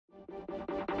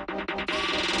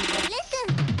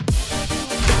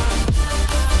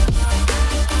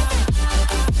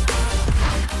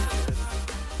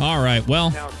All right,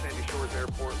 well. Now Sandy Shores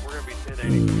Airport. We're going to be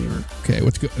 1080. Okay,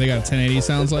 what's good? They got a 1080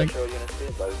 sounds like. Signal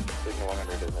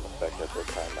 100 is in effect at this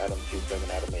time. Adam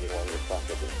 27, Adam 81, respond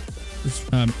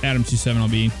to Adam 27, I'll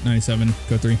be 97,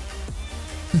 go 3.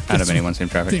 Adam 81, same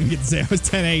traffic. Didn't get to say I was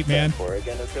 10-8, man.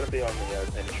 Again, it's going to be on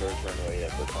the Sandy Shores runway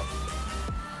at this time.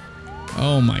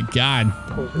 Oh my God.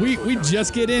 We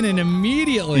just get in and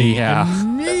immediately got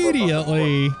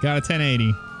a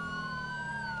 1080.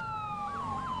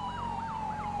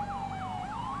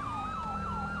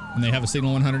 And they have a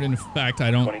signal 100 in effect.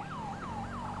 I don't.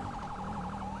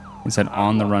 It said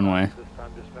on the runway.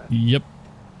 Yep.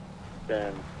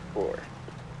 10-4.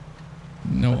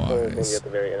 No eyes. At the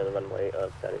very end of the runway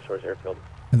of Sandy Shores Airfield.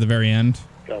 At the very end.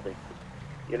 Copy.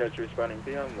 Units responding.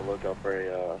 Be on the lookout for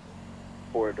a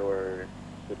four-door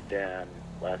sedan.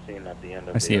 Last seen at the end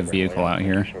of. I see a vehicle out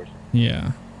here.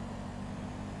 Yeah.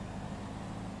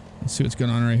 Let's see what's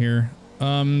going on right here.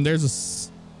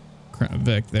 There's a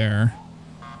Vic there.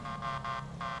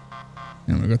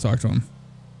 I'm gonna go talk to him.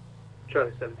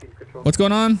 Charlie 17 control. What's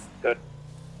going on? Good.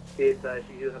 Be advised,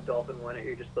 you do have Dolphin 1 at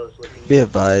your disposal. Be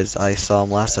advised, I saw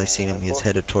him last I seen him. He's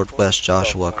headed toward West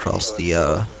Joshua across the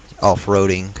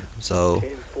off-roading. So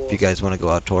if you guys want to go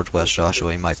out towards West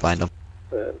Joshua, you might find him.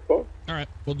 All right,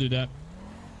 we'll do that.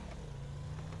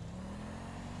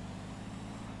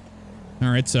 All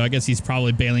right, so I guess he's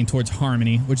probably bailing towards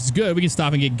Harmony, which is good. We can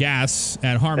stop and get gas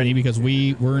at Harmony because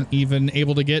we weren't even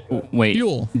able to get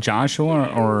fuel.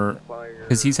 Joshua or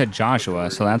because he said Joshua,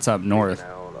 so that's up north.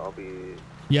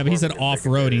 Yeah, but he said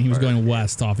off-roading. He was going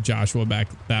west off of Joshua back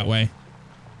that way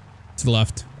to the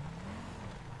left.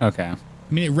 Okay. I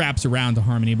mean, it wraps around to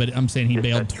Harmony, but I'm saying he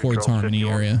bailed towards Harmony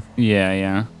area. Yeah,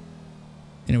 yeah.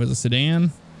 And it was a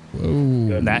sedan.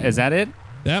 Whoa. Is that it?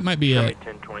 That might be it.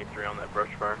 1023 on that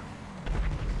brush fire.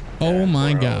 Oh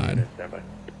my God.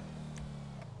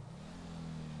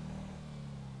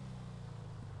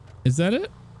 Is that it?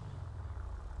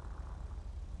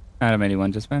 Adam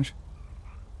 81 dispatch.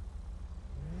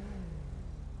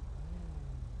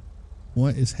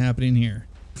 What is happening here?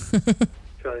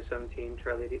 Charlie 17,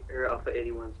 Alpha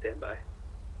 81, standby.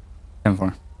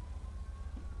 10-4.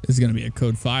 This is going to be a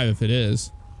code 5 if it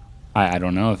is. I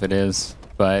don't know if it is,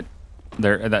 but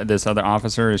this other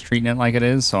officer is treating it like it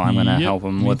is, so I'm going to help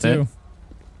him with it.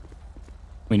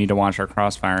 We need to watch our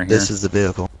crossfire here. This is the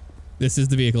vehicle. This is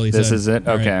the vehicle, he said. This is it?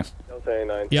 All okay.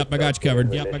 Right. Yep, I got you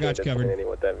covered. Yep, I got you covered.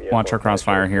 Watch our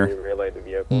crossfire here.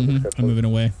 I'm moving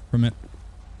away from it.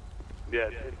 Yeah,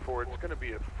 10-4. It's going to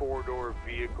be a four-door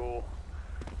vehicle.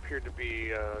 Appeared to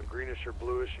be greenish or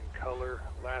bluish in color.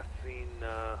 Last seen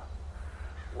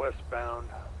westbound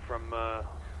from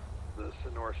the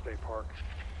Sonora State Park.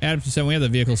 Adam said we have the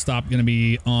vehicle stop going to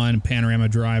be on Panorama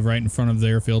Drive right in front of the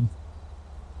airfield.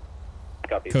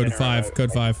 Copy. Code 5.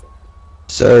 Code 5.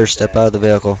 Sir, step out of the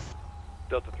vehicle.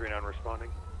 Delta 39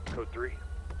 responding. Code 3.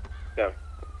 Go.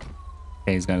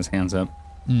 Okay, he's got his hands up.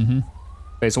 Mm-hmm.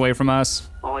 Face away from us.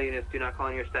 All units, do not call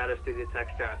in your status to the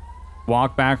text chat.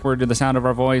 Walk backward to the sound of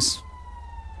our voice.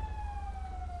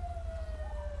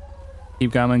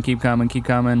 Keep coming, keep coming, keep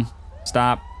coming.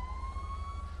 Stop.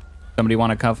 Somebody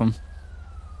want to cuff him?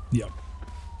 Yep.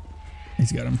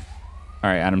 He's got him. All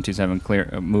right, Adam 27,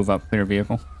 clear. Move up, clear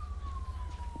vehicle.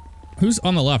 Who's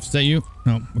on the left? Is that you?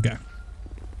 No. Okay.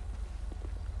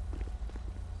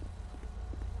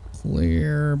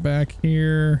 Clear back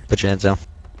here. Put your hands down.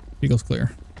 Vehicle's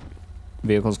clear.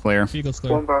 Vehicle's clear. Vehicle's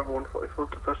clear. 15144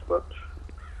 to first watch.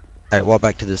 Alright, walk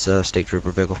back to this state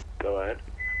trooper vehicle. Go ahead.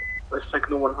 Let's take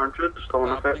the 100, still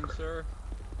in effect. Sir.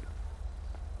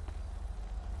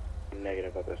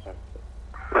 Negative at this time.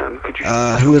 Could you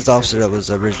Who was the officer that was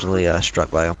originally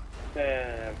struck by him?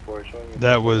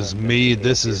 That was me.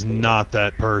 This is not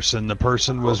that person. The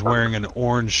person was wearing an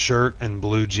orange shirt and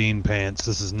blue jean pants.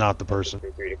 This is not the person.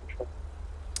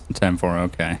 10-4,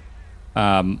 okay.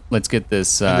 Let's get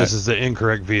this. And this is the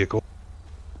incorrect vehicle.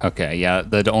 Okay, yeah.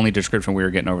 The only description we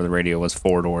were getting over the radio was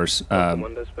four doors.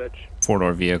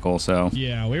 Four-door vehicle, so.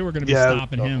 Yeah, we were going to be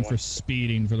stopping him for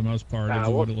speeding for the most part. Is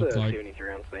what it looked like.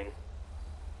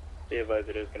 Be advised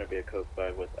it is going to be a code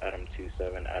 5 with Adam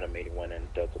 27, Adam 81,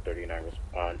 and Delta 39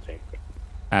 responding.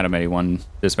 Adam 81,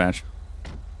 dispatch.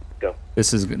 Go.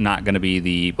 This is not going to be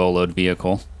the boloed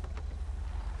vehicle.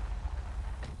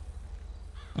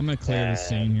 I'm going to clear the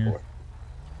scene here.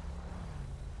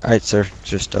 Alright, sir.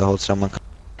 Just hold someone.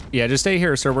 Yeah, just stay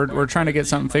here, sir. We're trying to get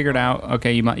something figured out.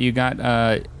 Okay, you got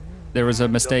there was a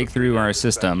mistake through our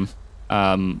system.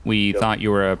 We thought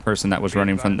you were a person that was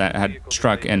running from that had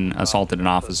struck and assaulted an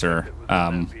officer.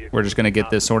 We're just gonna get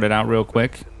this sorted out real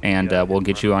quick, and we'll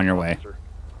get you on your way.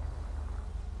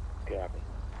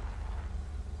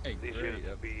 These units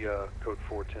will be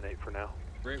 10-4, 10-8 for now.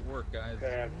 Great work, guys.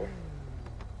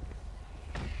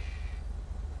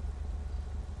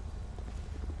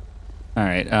 All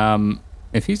right.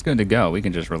 If he's good to go, we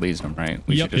can just release him, right?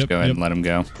 We should just go ahead and let him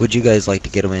go. Would you guys like to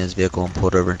get him in his vehicle and pull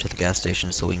it over into the gas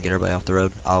station so we can get everybody off the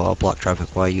road? I'll block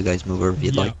traffic while you guys move over if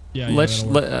you'd like. Yeah, let's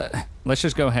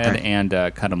just go ahead and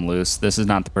cut him loose. This is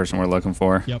not the person we're looking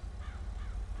for. Yep.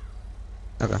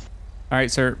 Okay. All right,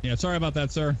 sir. Yeah, sorry about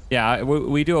that, sir. Yeah,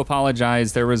 we do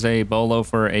apologize. There was a bolo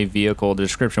for a vehicle. The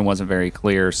description wasn't very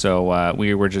clear, so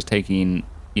we were just taking,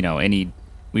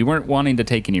 we weren't wanting to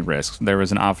take any risks. There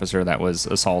was an officer that was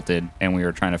assaulted, and we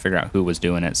were trying to figure out who was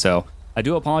doing it. So I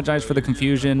do apologize for the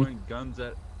confusion. Pointing guns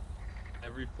at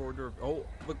every four-door. Oh,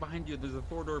 look behind you. There's a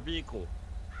four-door vehicle.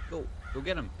 Go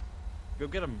get him. Go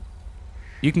get him.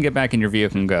 You can get back in your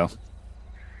vehicle and go.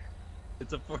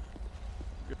 It's a four.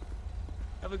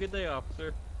 Have a good day,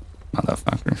 officer.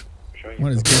 Motherfucker.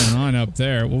 What is going on up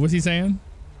there? What was he saying?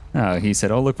 Oh, he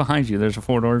said, "Oh, look behind you. There's a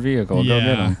four-door vehicle. Go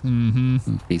get him."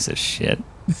 Mm-hmm. Piece of shit.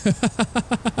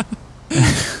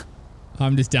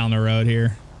 I'm just down the road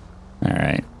here. All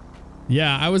right.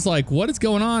 Yeah, I was like, what is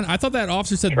going on? I thought that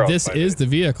officer said this is the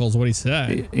vehicle is what he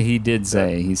said. He did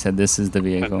say. He said this is the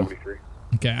vehicle.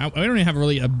 Okay, I don't even have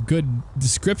really a good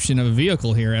description of a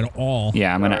vehicle here at all.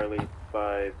 Yeah, I'm gonna. Charlie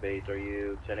 5-8, are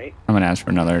you 10-8? I'm gonna ask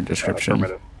for another description.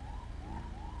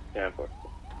 10-4.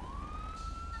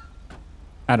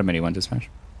 Adam 81 dispatch.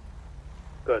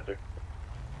 Go ahead, sir.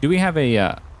 Do we have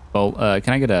a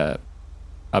can I get a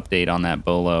update on that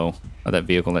bolo of that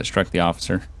vehicle that struck the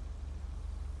officer?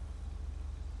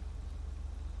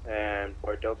 And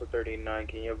for Delta 39,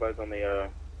 can you advise on the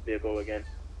vehicle again?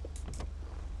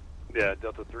 Yeah,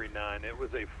 Delta 39. It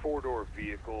was a four-door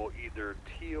vehicle, either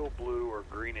teal, blue, or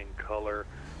green in color,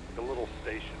 with a little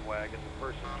station wagon. The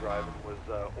person driving was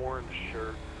orange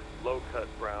shirt, low-cut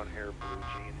brown hair, blue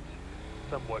jeans,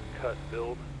 somewhat cut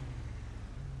build.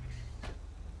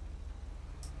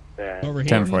 Over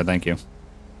here. 10-4, thank you.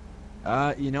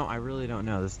 I really don't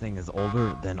know. This thing is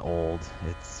older than old.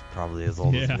 It's probably as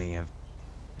old as me. I've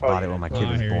bought it when my kid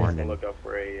was born. And,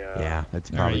 yeah, it's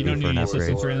probably due for an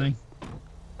upgrade. Or anything?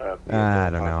 I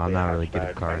don't know. I'm not really good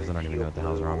at cars. I don't even know what the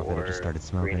hell's wrong with it. I just started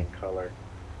smoking. Color,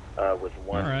 with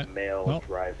one male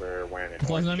driver wearing an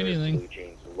orange shirt, blue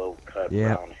jeans, low-cut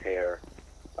brown hair,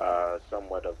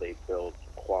 somewhat of a build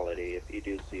quality. If you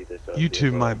do see this, you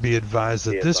two might be advised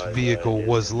that this vehicle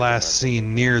was last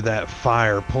seen near that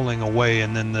fire pulling away,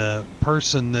 and then the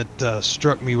person that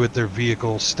struck me with their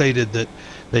vehicle stated that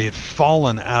they had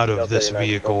fallen out of this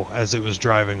vehicle as it was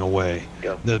driving away.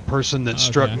 The person that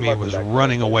struck me was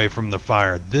running away from the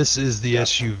fire. This is the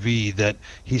SUV that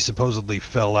he supposedly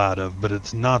fell out of, but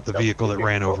it's not the vehicle that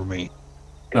ran over me.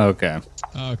 Okay.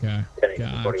 Okay.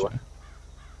 Gotcha.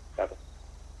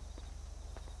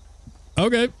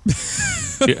 Okay.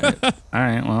 Yeah. All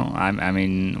right. Well, I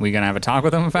mean, we gonna have a talk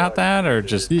with him about that, or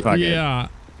just fuck it? Yeah.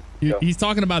 He's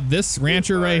talking about this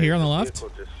rancher right here on the left.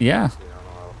 Yeah.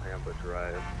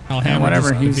 Alhambra,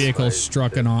 whatever. His vehicle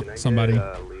struck somebody.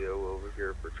 Leo over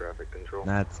here for traffic control.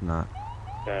 That's not.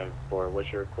 10-4, what's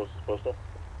your closest postal?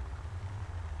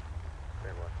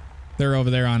 They're over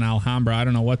there on Alhambra. I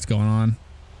don't know what's going on.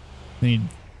 They need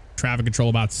traffic control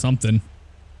about something.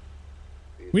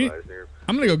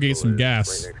 I'm gonna go get some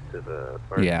gas.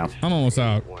 Yeah. I'm almost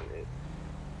out.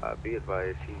 Be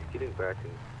advised, he's getting back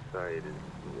inside his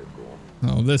vehicle.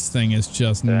 Oh, this thing is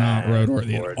just not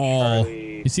roadworthy at all.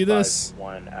 You see this?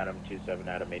 1 Adam 27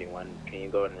 Adam 81. Can you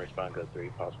go ahead and respond to 3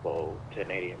 possible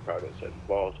 1080 in progress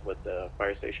involved with the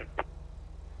fire station?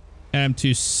 Adam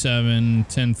 27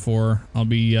 10-4. I'll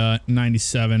be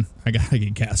 97. I gotta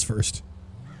get gas first.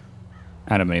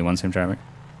 Adam 81, same traffic.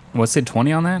 What's it,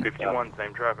 20 on that? 51,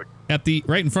 same traffic. At the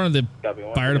right in front of the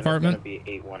fire department. It's going to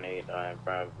be 818 in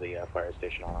front of the fire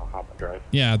station on Alhambra Drive.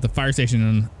 Yeah, the fire station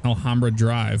on Alhambra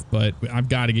Drive. But I've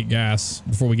got to get gas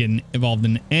before we get involved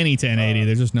in any 1080.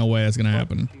 There's just no way that's gonna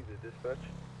happen.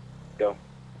 Go.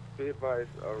 Be advised,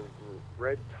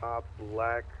 red top,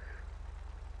 black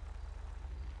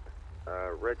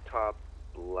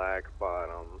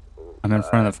bottom. I'm in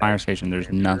front of the fire station. There's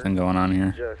nothing going on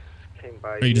here. Just came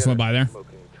by. Oh, you just went by there?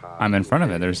 I'm in front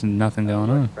of it. There's nothing going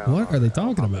on. What are they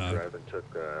talking about? Took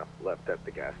left at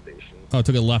the gas station. Oh,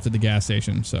 took a left at the gas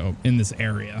station. So in this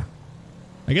area.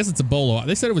 I guess it's a bolo.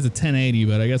 They said it was a 1080,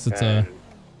 but I guess it's a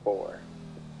 4.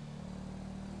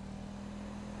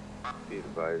 Be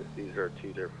advised, these are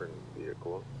 2 different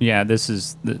vehicles. Yeah, this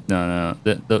is the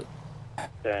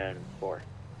 10-4.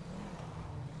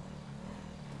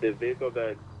 The vehicle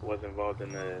that was involved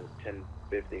in the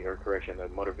 1050, or correction, the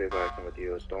motor vehicle accident with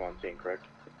you is still on scene, correct?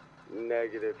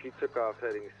 Negative. He took off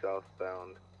heading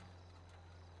southbound.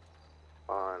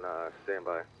 On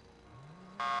standby.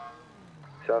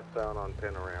 Southbound on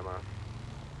Panorama.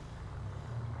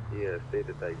 Yeah,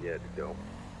 stated that you had to go.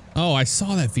 Oh, I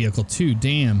saw that vehicle too.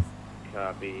 Damn.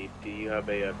 Copy. Do you have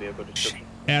a vehicle description?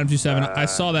 Adam 27. I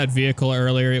saw that vehicle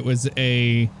earlier. It was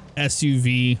a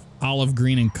SUV, olive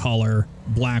green in color,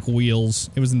 black wheels.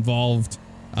 It was involved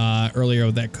earlier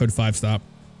with that Code 5 stop.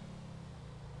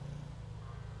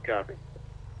 Copy.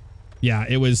 Yeah,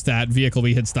 it was that vehicle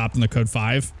we had stopped in the Code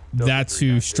 5. That's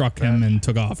who struck him and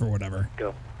took off or whatever.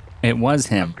 Go. It was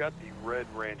him. I've got the red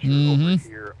Rancher over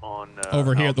here on...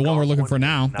 over here, the one we're looking for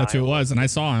now. That's who it was, and I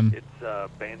saw him. It's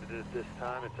banded at this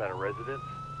time. It's at a residence.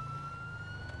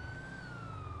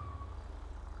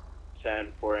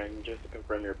 San 4, and just to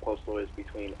confirm, your postal is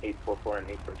between 844 and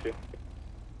 842.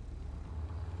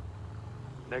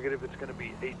 Negative, it's going to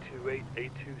be 828,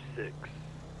 826.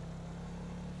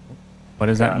 What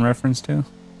is that in reference to?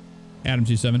 Adam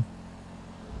 27.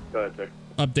 Go ahead, sir.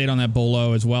 Update on that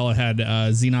Bolo as well. It had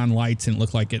xenon lights and it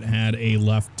looked like it had a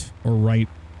left or right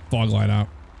fog light out.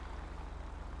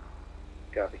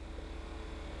 Copy.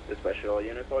 Dispatch all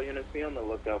units be on the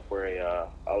lookout for a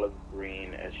olive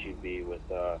green SUV with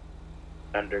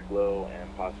underglow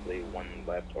and possibly one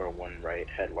left or one right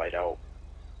headlight out.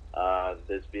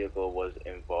 This vehicle was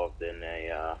involved in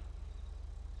a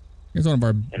here's one of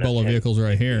our Bolo vehicles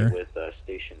right here. With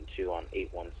Station 2 on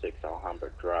 816 Alhambra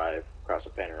Drive, across the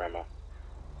Panorama.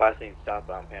 Last name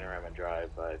southbound Panorama Drive.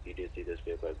 If you do see this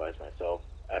vehicle, advise myself,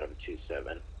 Adam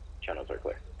 27. Channels are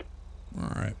clear.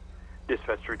 All right.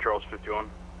 Dispatch 3 Charles 51.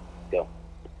 Go.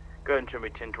 Go ahead and show me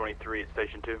 1023 at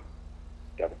Station 2.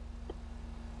 Copy.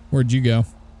 Where'd you go?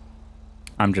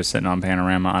 I'm just sitting on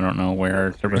Panorama. I don't know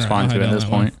where to respond to at this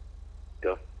point.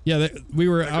 Go. Yeah, we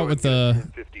were out with the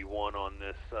 51 on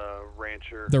this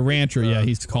Rancher. The Rancher, yeah,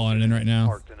 he's calling it in right now.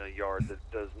 Parked in a yard that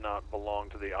does not belong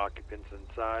to the occupants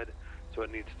inside, so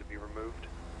it needs to be removed.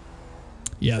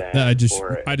 Yeah, I just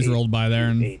rolled by there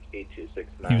and he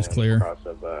was clear. Across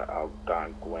of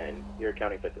Algonquin. Your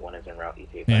County 51 is en route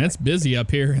ETA. Man, it's busy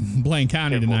up here in Blaine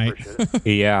County tonight.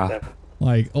 Yeah.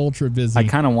 Like ultra busy. I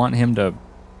kind of want him to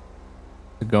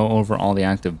go over all the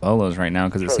active Bolos right now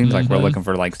because it seems like we're looking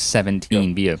for like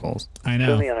 17 vehicles. I know.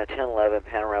 Show me on a 1011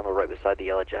 Panorama right beside the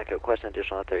yellow jacket. Request an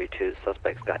additional 32.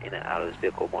 Suspects got in and out of this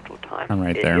vehicle multiple times. I'm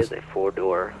right there. It is a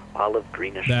four-door olive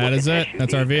greenish. That is it. SUV.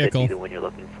 That's our vehicle. Could be the one you're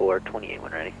looking for. 28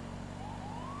 when ready.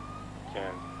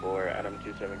 10-4 Adam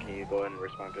 27. Can you go ahead and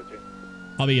respond to 2?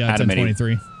 I'll be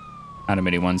 1023. Adam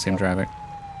 81, same traffic.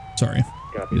 Sorry.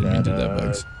 Copy Didn't mean that. to do that,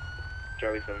 Bugs.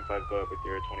 Charlie 75, go up with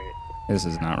your 28. This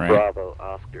is not right. Bravo,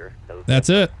 Oscar. November, That's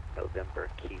it. November,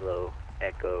 Kilo,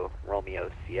 Echo,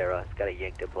 Romeo, Sierra. It's got a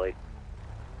yanked plate.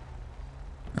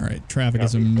 All right, traffic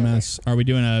is a mess. Are we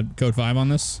doing a Code 5 on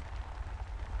this?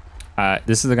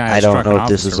 This is the guy. I don't know if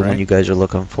this is the one you guys are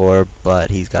looking for, but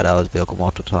he's got out of his vehicle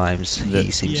multiple times.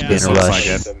 He seems to be in a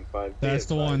rush. That's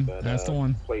the one. That's the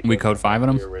one. We Code 5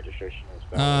 on him?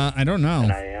 I don't know.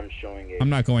 And I am showing I'm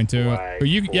not going to. Or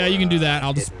you can do that.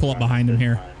 I'll just pull up behind him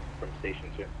here. From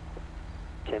Station 2.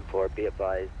 10-4, be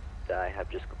advised. I have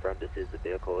just confirmed this is the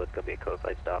vehicle. It's going to be a Code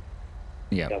 5 stop.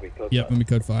 Yeah. Yep, let me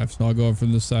Code 5. So I'll go over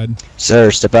from this side.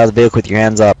 Sir, step out of the vehicle with your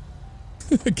hands up.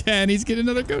 Again, he's getting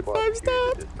another Code 5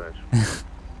 stop.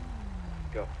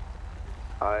 Go.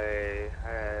 I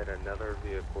had another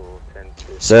vehicle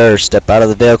 10-2. Sir, step out of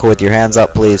the vehicle with your hands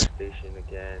up, please. Station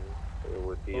again. It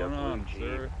would be a blue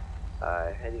Jeep.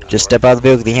 Just step out of the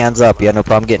vehicle with your hands up. You had no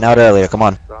problem getting out earlier. Come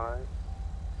on.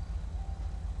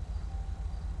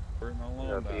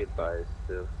 Be advised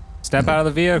to Step out of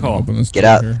the vehicle. Get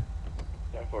out.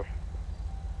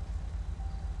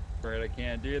 Right, I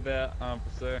can't do that,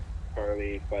 officer.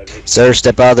 Sir,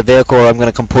 step out of the vehicle or I'm going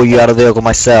to come pull you out of the vehicle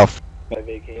myself. Come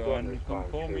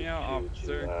pull me out,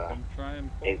 officer. Come try and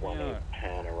pull me 818 out.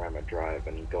 Panorama Drive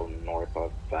and go north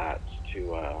of that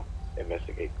to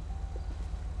investigate.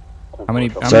 How many?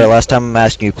 Sir, last time I'm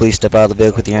asking you, please step out of the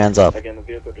vehicle with your hands up. Again, the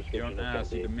vehicle You description don't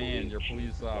ask, you demand. You're a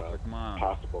police officer. Come on.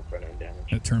 possible front end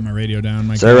damage. I turn my radio down.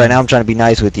 My Sir, right now I'm trying to be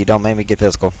nice with you. Don't make me get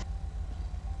physical.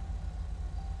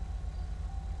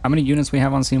 How many units we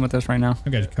have on scene with this right now? I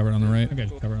got you covered on the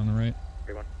right.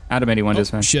 Adam 81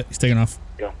 dispatch. Shit, he's taking off.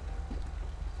 Go.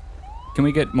 Can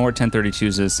we get more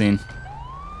 1032s to the scene?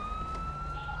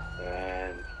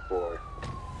 And 4.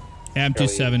 Ab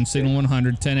 27, signal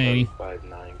 100, 1080.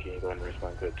 59, can you go ahead and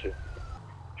respond to it too?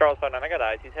 Charles 59, I got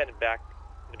eyes. He's headed back.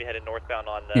 To be headed northbound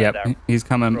on the. Yep, he's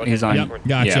coming. He's on. Yep,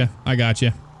 gotcha. Yeah. I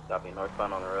gotcha. Copy,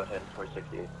 northbound on the road, heading towards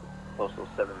 68. Postal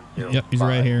 705. Yep, he's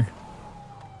right here.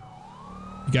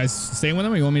 You guys staying with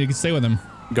him or you want me to stay with him?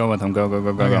 Go with him. Go.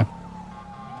 Okay.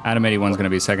 Adam 81's going to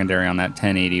be secondary on that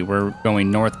 1080. We're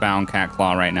going northbound Cat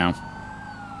Claw right now.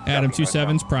 Adam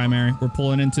 27's primary. We're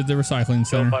pulling into the recycling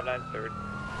center. 59 third.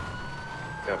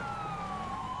 Yep.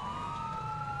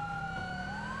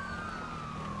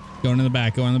 Going in the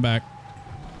back. Going in the back.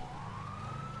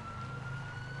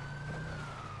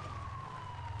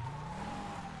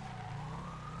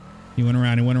 He went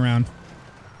around. He went around.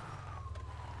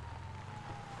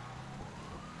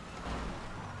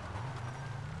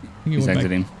 He's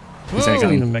exiting. He's Whoa.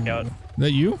 exiting. Back out. Is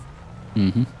that you?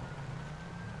 Mm-hmm.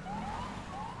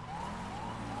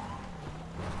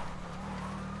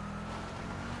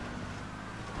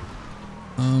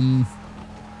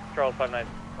 Charles 59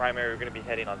 primary. We're going to be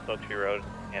heading on Smoke Tree Road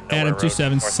and Adam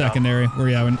 27's secondary. Where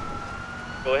you having?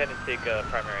 Go ahead and take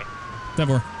primary.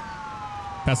 10-4.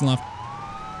 Passing left.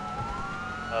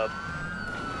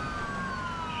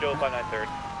 Show 59 third.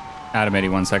 Adam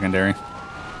 81 secondary.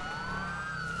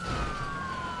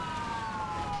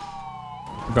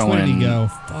 Going. Where did he go?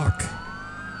 Fuck.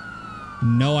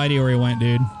 No idea where he went,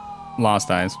 dude. Lost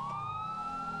eyes.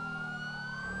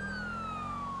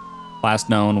 Last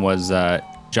known was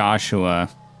Joshua,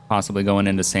 possibly going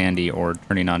into Sandy or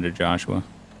turning onto Joshua.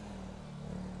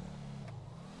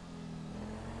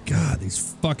 God, these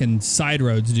fucking side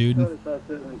roads, dude.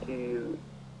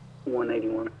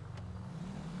 181.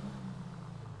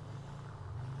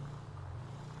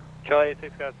 Charlie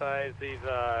 86 outside. These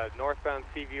northbound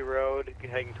Seaview Road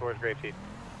heading towards Grapeseed.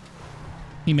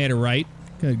 He made a right.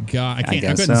 Good God, I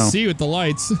couldn't see with the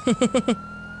lights.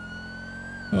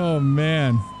 Oh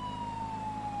man.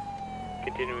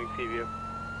 Continuing Seaview.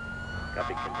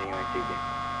 Copy, continuing Seaview.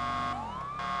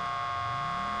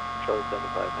 Charlie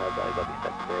 75 hard body, I'll be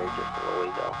secondary just a little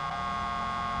ways out.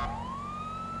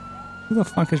 Who the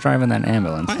fuck is driving that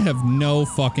ambulance? I have no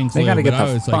fucking clue. They gotta get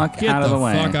the fuck like, out of the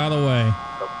way. Get the fuck out of the way.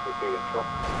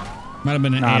 Might have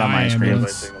been an Not on my AI screen.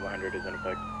 ambulance. Signal 100 is in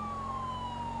effect.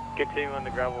 Continue on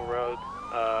the gravel road.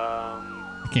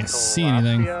 I can't see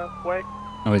anything. Way.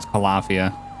 Oh, it's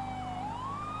Calafia.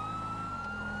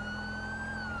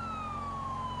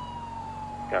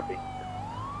 Copy.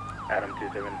 Adam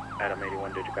 27, Adam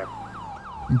 81, did you copy?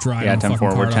 I'm driving. Yeah, a fucking 10-4.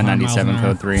 We're car at 100 miles 1097 an hour.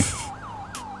 code 3.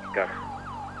 Copy.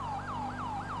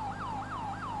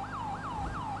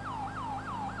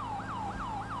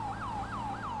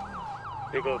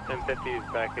 Vehicle 1050 is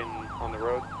back in on the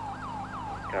road.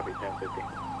 Copy, 1050.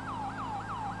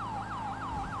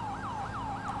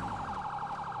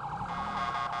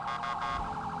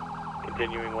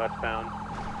 Continuing westbound.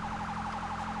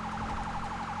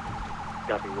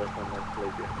 Copy, westbound North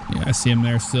Palacio. Yeah, I see him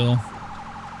there still.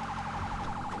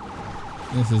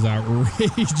 This is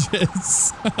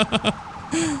outrageous.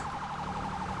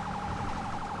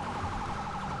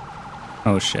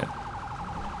 Oh shit.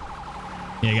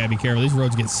 Yeah, you gotta be careful. These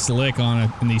roads get slick on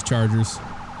it in these Chargers.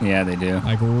 Yeah, they do.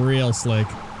 Like real slick.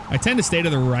 I tend to stay to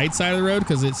the right side of the road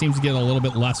because it seems to get a little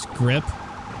bit less grip.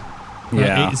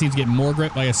 Yeah. It seems to get more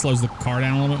grip, like it slows the car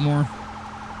down a little bit more.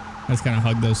 I just kind of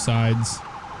hug those sides.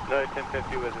 Another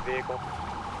 1050 was a vehicle.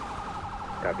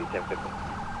 Copy, 1050.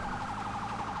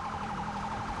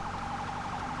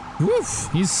 Woof,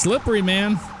 he's slippery,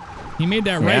 man. He made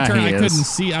that right Yeah, turn. he I couldn't is.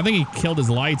 see. I think he killed his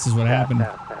lights is what happened.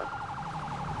 Pass.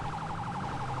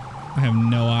 I have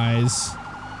no eyes.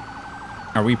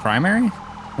 Are we primary?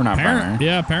 We're not primary.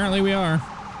 Yeah, apparently we are.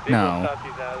 No. Stopped,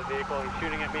 he's out of the vehicle. He's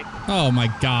shooting at me. Oh my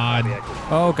God.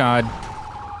 Oh God.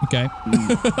 Okay.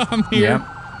 I'm here. Yep.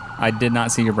 I did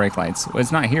not see your brake lights.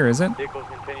 It's not here, is it? Vehicle's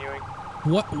continuing.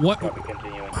 What? Copy,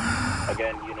 continuing.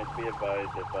 Again, units be advised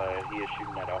if he is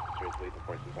shooting at officers, leave the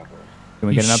forces on board. Can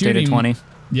we get an updated 20?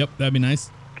 Yep, that'd be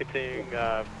nice. Continuing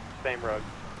same road.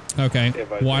 Okay.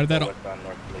 Why did that? Westbound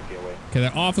North Palacio way. Okay,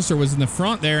 that officer was in the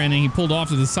front there, and then he pulled off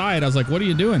to the side. I was like, "What are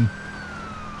you doing?"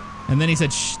 And then he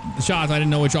said, "Shots." I didn't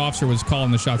know which officer was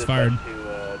calling the shots fired.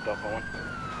 To Delta 1.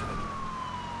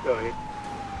 Go ahead.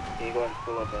 Can you go ahead and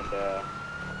pull up and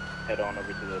head on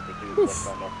over to the pursuit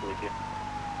westbound North Palacio?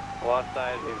 Lost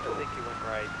side. I think he went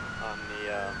right on the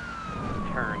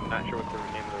turn. Not sure what the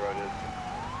name of the road is.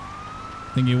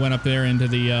 I think he went up there into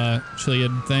the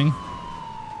Chiliad thing.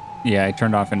 Yeah, I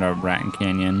turned off into Raton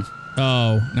Canyon.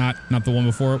 Oh, not the one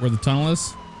before it where the tunnel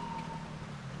is?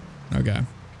 Okay.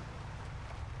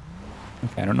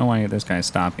 Okay, I don't know why this guy's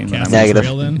stopping, but Cast I'm Negative.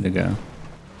 ready to go.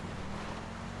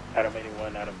 Adam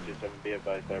 81, Adam 27, be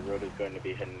advised that road is going to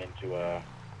be heading into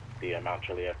the Mount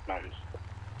Chiliad Mountains.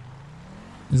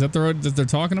 Is that the road that they're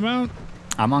talking about?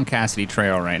 I'm on Cassidy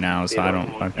Trail right now, so I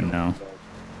don't fucking know.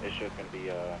 It's just going to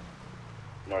be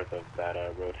north of that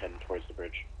road heading towards the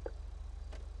bridge.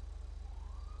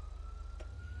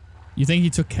 You think he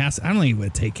took Cassidy? I don't think he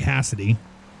would take Cassidy.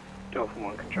 Delta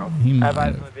 1 control. He might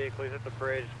Advise on have. the vehicle. He's at the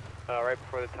bridge right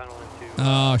before the tunnel into...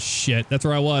 Oh, shit. That's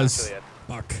where I was.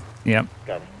 Fuck. Yep.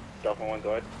 Got it. Delta 1, go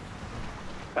ahead.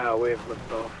 We have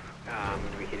liftoff. I'm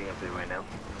going to be heading up there right now.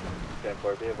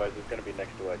 10-4, be advised, it's going to be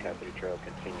next to Cassidy Trail,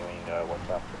 continuing west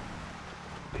south.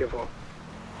 10-4.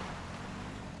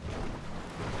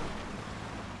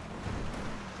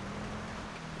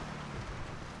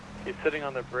 He's sitting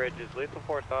on the bridge. Is lethal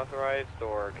force authorized,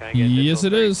 or can I get Yes,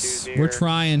 it additional is. 32s We're here?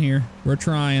 trying here. We're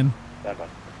trying.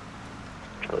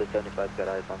 Charlie 75's got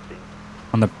eyes on scene.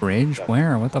 On the bridge?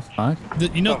 Where? What the fuck?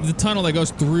 You know the tunnel that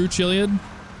goes through Chiliad?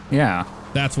 Yeah.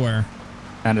 That's where.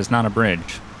 That is not a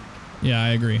bridge. Yeah, I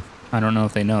agree. I don't know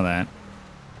if they know that.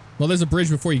 Well, there's a bridge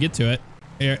before you get to it.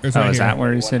 It's Oh, right is here. that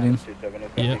where he's sitting?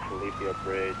 Yep.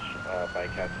 Bridge by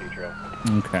Cassidy Trail.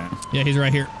 Okay. Yeah, he's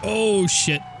right here. Oh,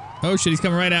 shit. Oh, shit. He's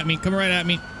coming right at me. Coming right at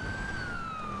me.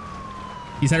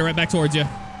 He's headed right back towards you.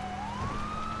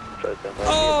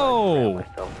 Oh!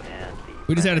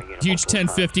 We just had a huge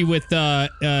 1050 with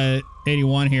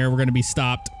 81 here. We're going to be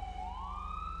stopped.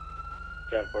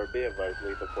 10-4, be advised,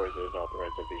 lethal force is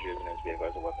authorized if he's using his vehicle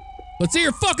as a weapon. Let's see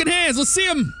your fucking hands. Let's see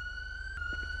them.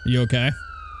 You okay?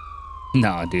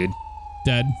 No, dude.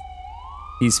 Dead.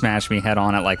 He smashed me head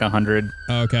on at like 100.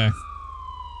 Okay.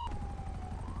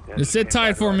 Just sit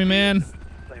tight for me, man.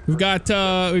 We've got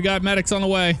medics on the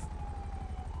way.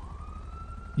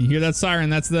 You hear that siren?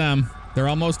 That's them. They're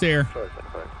almost here.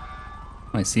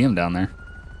 I see him down there.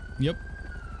 Yep.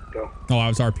 Go. Oh, I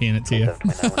was RPing it to you.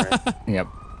 Yep.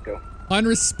 Go.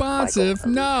 Unresponsive?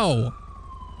 No.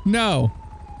 No.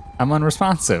 I'm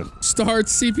unresponsive. Start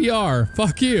CPR.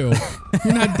 Fuck you.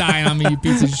 You're not dying on me, you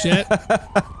piece of shit. If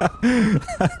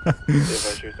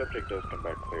your subject does come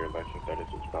back clear, license status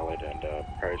is valid and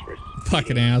priors for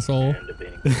Fucking asshole. and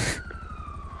debating.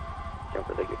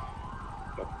 Jumper, thank you.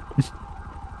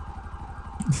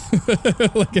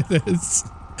 Look at this.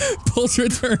 Pulse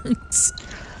returns.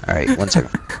 Alright, 1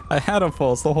 second. I had a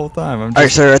pulse the whole time.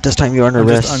 Alright, sir, at this time you're under I'm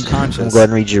arrest. just unconscious. We'll go ahead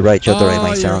and read you right. You have the right Oh,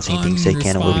 mind you're silence anything you say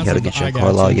can and will be held against you in court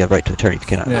of law. You have right to attorney if you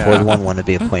cannot Yeah. avoid one to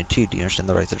be appointed to. Do you understand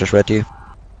the rights I just read to you?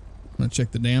 I'm gonna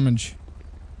check the damage.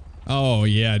 Oh,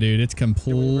 yeah, dude. It's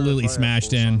completely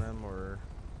smashed in.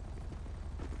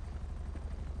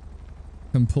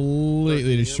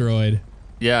 Completely destroyed.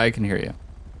 Yeah, I can hear you.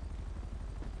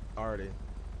 Alrighty.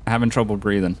 Having trouble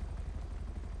breathing.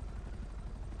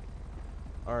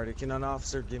 Alrighty, can an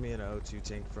officer give me an O2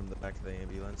 tank from the back of the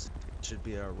ambulance? It should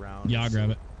be around. Yeah, I'll grab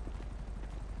it.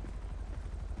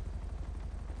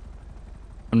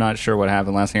 I'm not sure what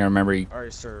happened. Last thing I remember, he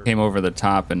Alright, sir. came over the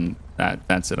top, and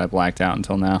that's it. I blacked out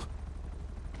until now.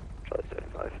 Charlie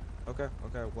 75. Okay,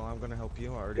 well I'm gonna help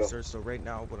you, already, Go. sir. So right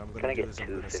now, what I'm Can I gonna do get is I'm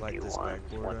two gonna slide this 51s,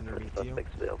 backboard one for the underneath you,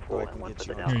 suspect's so vehicle I and can one get for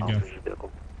you the on Here you now go. officer's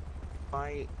vehicle?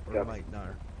 my or Yep. might not.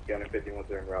 Gunner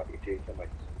 51's en route, ETA, somebody.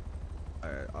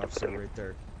 Alright, officer, right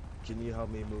there. Can you help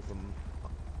me move them?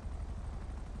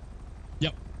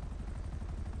 Yep.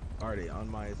 Alrighty, on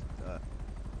my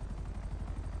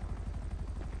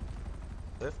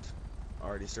lift.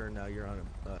 Alrighty, sir. Now you're on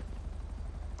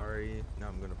a. Alrighty, now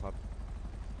I'm gonna pop.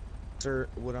 Sir,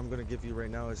 what I'm gonna give you right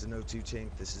now is an O2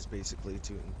 tank. This is basically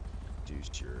to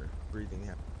induce your breathing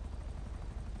habit.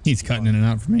 He's cutting in and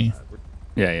out for me.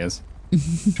 Yeah, he is.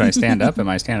 Should I stand up? Am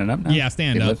I standing up now? Yeah,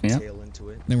 stand Can you up. lift me up? Tail into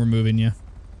it. Then we're moving you.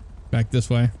 Back this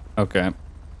way. Okay.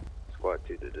 Squad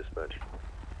 2 to dispatch.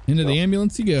 Into the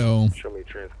ambulance you go. Show me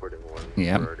transporting one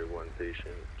Yep. priority 1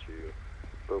 patient to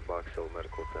Boat Box Hill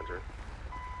Medical Center.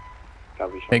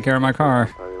 Copy, show Take me care of my car.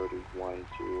 Priority 1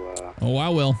 to Oh, I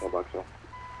will. Box Hill.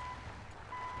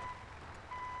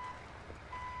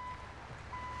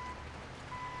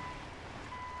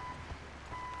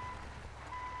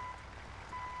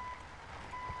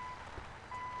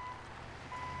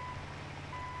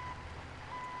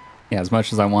 Yeah, as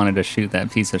much as I wanted to shoot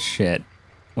that piece of shit,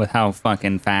 with how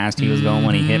fucking fast he was going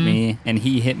when he hit me, and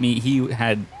he hit me, he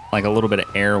had like a little bit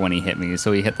of air when he hit me,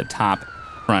 so he hit the top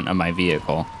front of my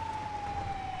vehicle.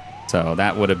 So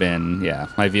that would have been, yeah,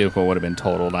 my vehicle would have been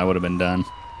totaled. I would have been done.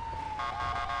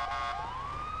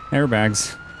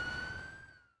 Airbags.